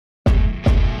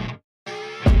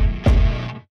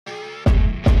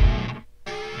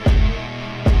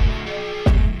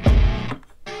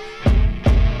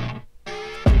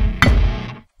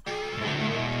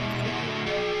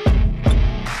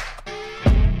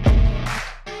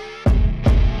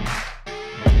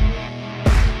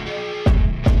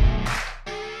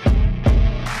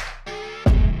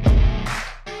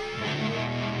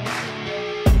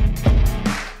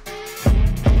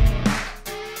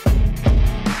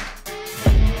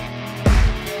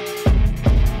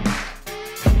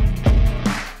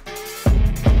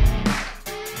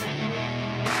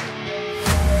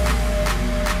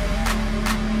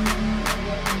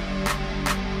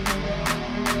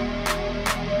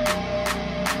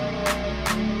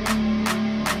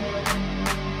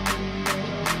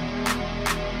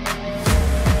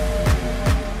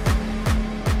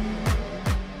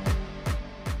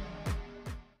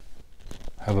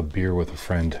beer with a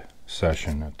friend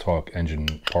session, a talk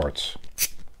engine parts.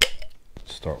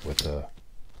 Start with a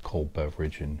cold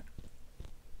beverage and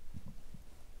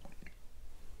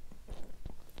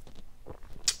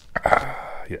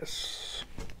yes.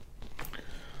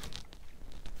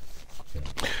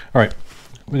 All right,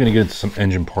 we're going to get into some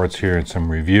engine parts here and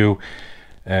some review,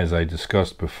 as I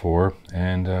discussed before,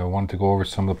 and I wanted to go over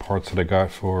some of the parts that I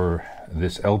got for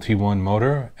this LT1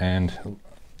 motor. And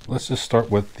let's just start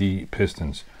with the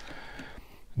pistons.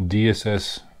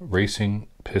 DSS Racing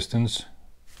Pistons,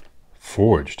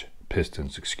 Forged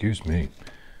pistons, excuse me.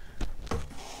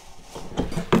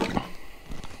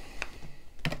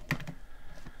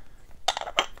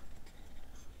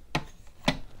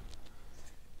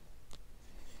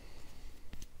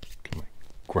 Get my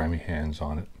grimy hands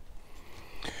on it.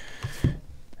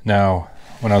 Now,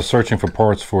 when I was searching for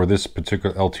parts for this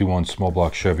particular LT1 small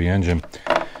block Chevy engine,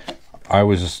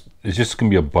 it's just going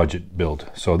to be a budget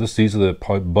build. So these are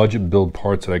the budget build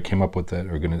parts that I came up with that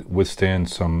are going to withstand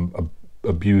some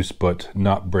abuse but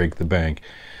not break the bank.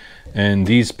 And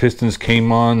these pistons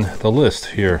came on the list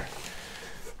here.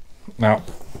 Now,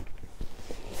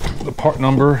 the part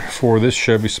number for this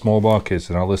Chevy small block is,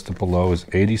 and I'll list it below, is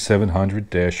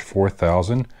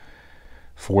 8700-4000.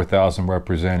 4000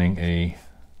 representing a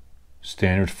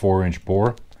standard 4-inch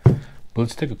bore. But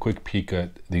let's take a quick peek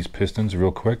at these pistons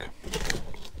real quick.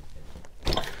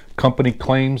 Company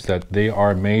claims that they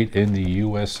are made in the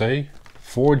USA,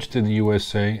 forged in the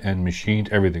USA, and machined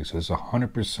everything. So it's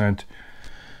 100%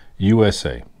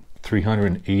 USA.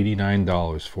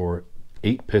 $389 for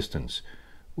 8 pistons,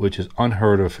 which is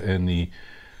unheard of in the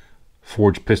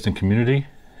forged piston community.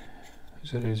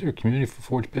 Is there a community for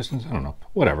forged pistons? I don't know.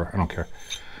 Whatever, I don't care.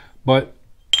 But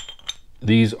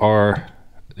these are,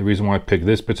 the reason why I picked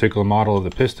this particular model of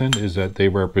the piston is that they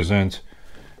represent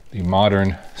the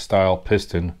modern style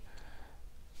piston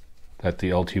that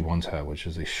the LT1s have, which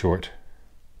is a short.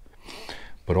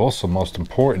 But also, most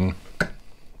important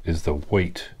is the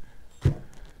weight.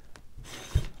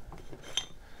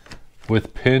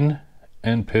 With pin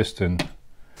and piston,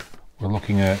 we're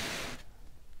looking at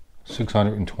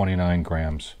 629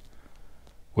 grams,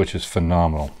 which is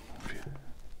phenomenal.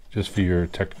 Just for your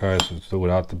tech guys, so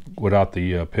without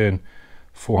the pin,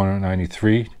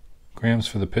 493 grams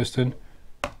for the piston,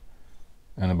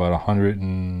 and about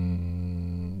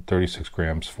 136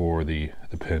 grams for the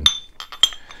pin.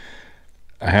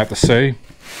 I have to say,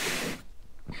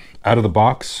 out of the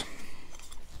box,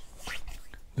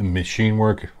 the machine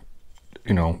work,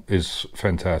 you know, is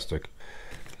fantastic.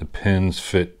 The pins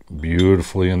fit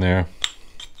beautifully in there.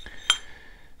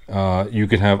 You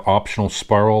can have optional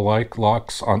spiral-like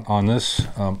locks on this.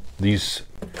 These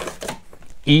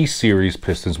E-series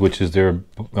pistons, which is their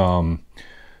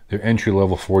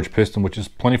entry-level forged piston, which is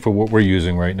plenty for what we're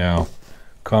using right now,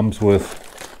 comes with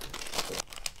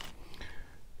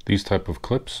these type of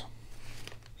clips,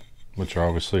 which are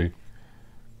obviously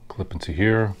clip into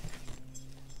here.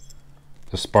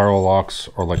 The spiral locks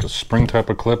are like a spring type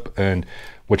of clip, and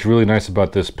what's really nice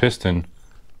about this piston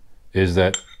is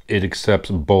that it accepts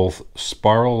both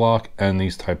spiral lock and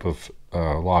these type of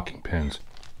locking pins.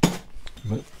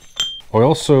 But I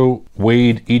also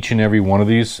weighed each and every one of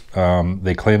these.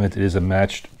 They claim that it is a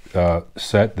matched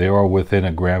set. They are within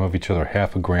a gram of each other,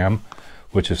 half a gram,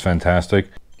 which is fantastic.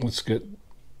 Let's get,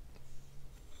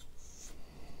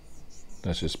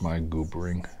 that's just my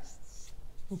goobering.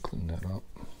 We'll clean that up.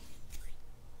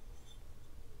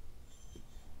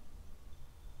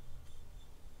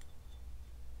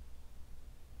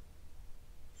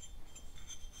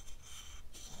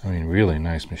 I mean, really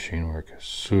nice machine work,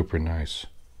 super nice.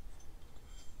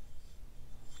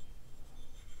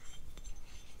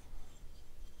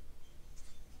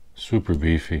 Super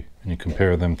beefy, and you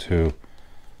compare them to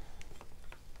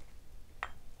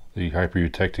the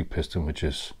hyper-eutectic piston, which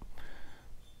is,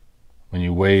 when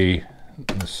you weigh,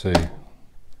 let's see, there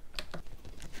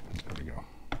we go.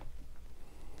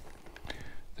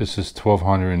 This is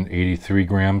 1,283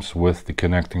 grams with the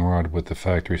connecting rod, with the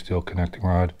factory steel connecting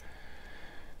rod.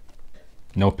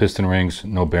 No piston rings,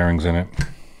 no bearings in it.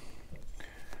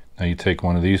 Now you take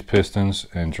one of these pistons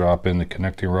and drop in the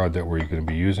connecting rod that we're going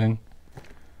to be using.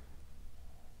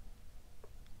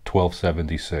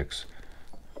 1276.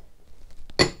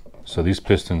 So these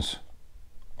pistons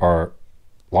are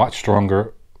a lot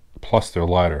stronger, plus they're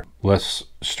lighter. Less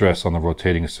stress on the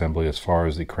rotating assembly as far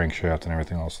as the crankshaft and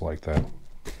everything else like that.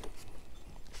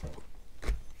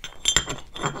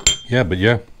 Yeah, but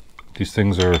yeah, these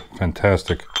things are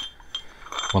fantastic.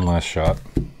 One last shot.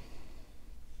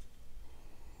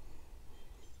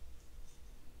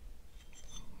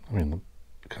 I mean, look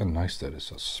how nice that is.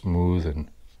 So smooth and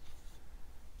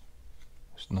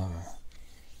It's not a...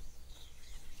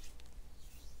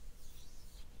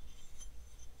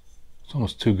 It's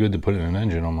almost too good to put in an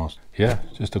engine almost. Yeah,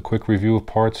 just a quick review of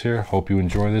parts here. Hope you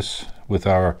enjoy this with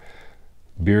our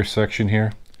beer section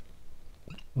here.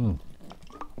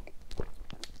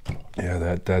 Yeah,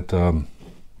 that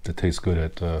tastes good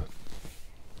at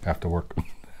after work.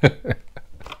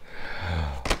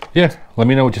 Yeah, let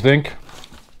me know what you think.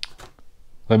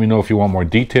 Let me know if you want more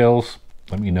details.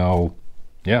 Let me know.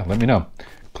 Yeah, let me know.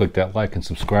 Click that like and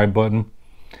subscribe button.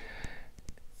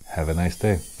 Have a nice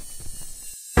day.